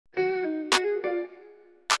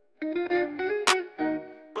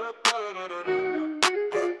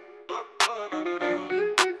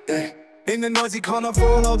In the noisy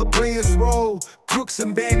carnival, all the players roll. Crooks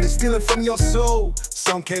and bandits stealing from your soul.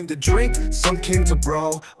 Some came to drink, some came to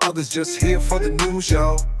brawl. Others just here for the news,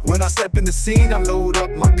 y'all. When I step in the scene, I load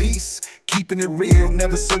up my piece. Keeping it real,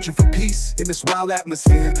 never searching for peace. In this wild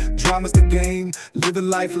atmosphere, drama's the game. Living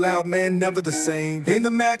life loud, man, never the same. In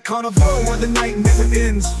the mad carnival where the night never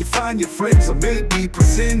ends, you find your friends or maybe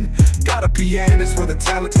pretend. Got a pianist with a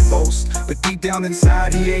talented boast, but deep down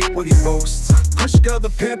inside he ain't what he boasts. Krishka the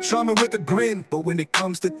pimp, charming with a grin, but when it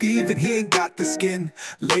comes to thieving, he ain't got the skin.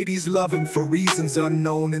 Ladies love him for reasons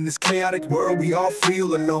unknown. In this chaotic world, we all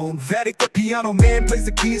feel alone. Vatic the piano man plays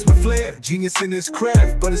the keys with flair. Genius in his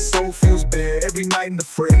craft, but his soul feels bare. Every night in the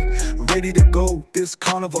fray, ready to go. This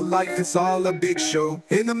carnival life is all a big show.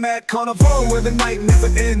 In the mad carnival where the night never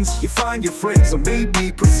ends, you find your friends or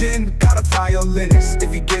maybe pretend. Got a violinist,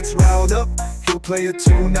 if he gets riled up, he'll play a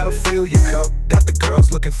tune that'll fill your cup. Got the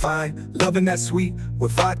girls looking fine, loving that sweet.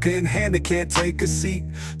 With vodka in hand, they can't take a seat.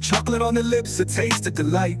 Chocolate on their lips, a taste of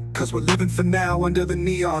delight. Cause we're living for now under the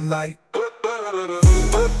neon light. By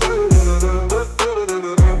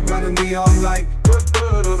the neon light.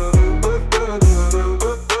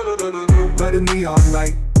 By the neon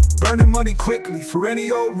light. Burning money quickly for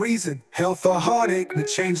any old reason. Health or heartache, the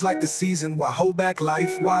change like the season. Why hold back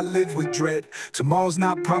life, why live with dread? Tomorrow's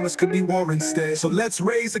not promised, could be war instead. So let's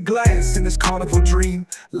raise a glass in this carnival dream.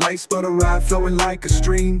 Life's but a ride flowing like a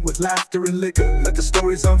stream. With laughter and liquor, let the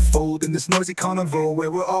stories unfold. In this noisy carnival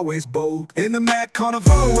where we're always bold. In the mad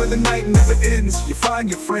carnival where the night never ends, you find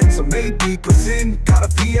your friends or maybe pretend. Got a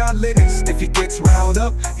violinist, if he gets riled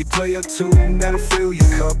up, he play a tune that'll fill your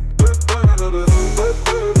cup.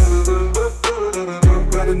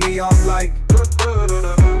 Where the neon light.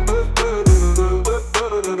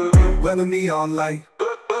 Where the neon light.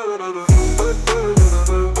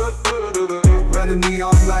 Where the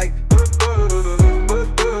neon light.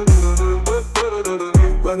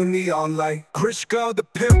 Where the neon light. Krishka the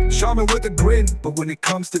pimp, charming with a grin, but when it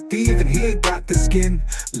comes to thieving, he ain't got the skin.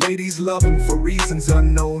 Ladies love him for reasons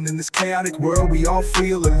unknown. In this chaotic world, we all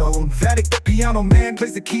feel alone. Vatic the piano man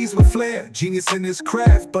plays the keys with flair. Genius in his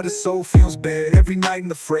craft, but his soul feels bare. Every night in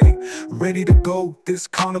the fray, ready to go. This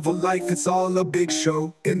carnival life, it's all a big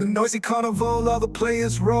show. In the noisy carnival, all the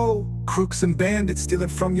players roll. Crooks and bandits stealing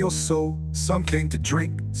from your soul. Some came to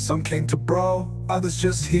drink, some came to brawl. Others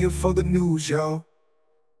just here for the news, y'all.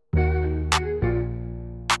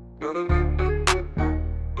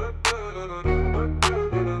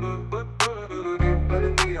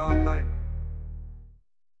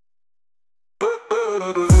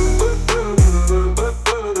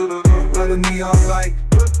 Where the neon light.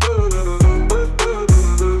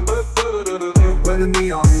 Where the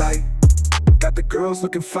neon light. Got the girls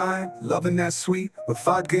looking fine, loving that sweet. With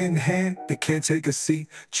vodka in hand, they can't take a seat.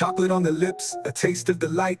 Chocolate on their lips, a taste of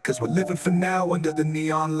delight. Cause we're living for now under the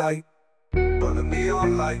neon light. By the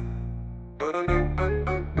neon light. By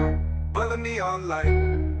the neon light.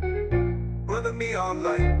 By the neon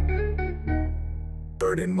light.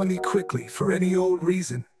 Burning money quickly for any old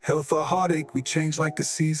reason. Health or heartache, we change like the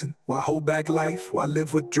season. Why hold back life, why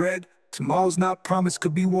live with dread? Tomorrow's not promised,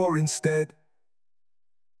 could be war instead.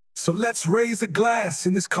 So let's raise a glass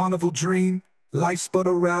in this carnival dream. Life's but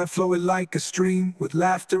a ride flowing like a stream. With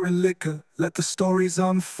laughter and liquor, let the stories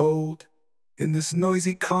unfold. In this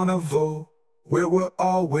noisy carnival, where we're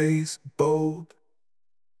always bold.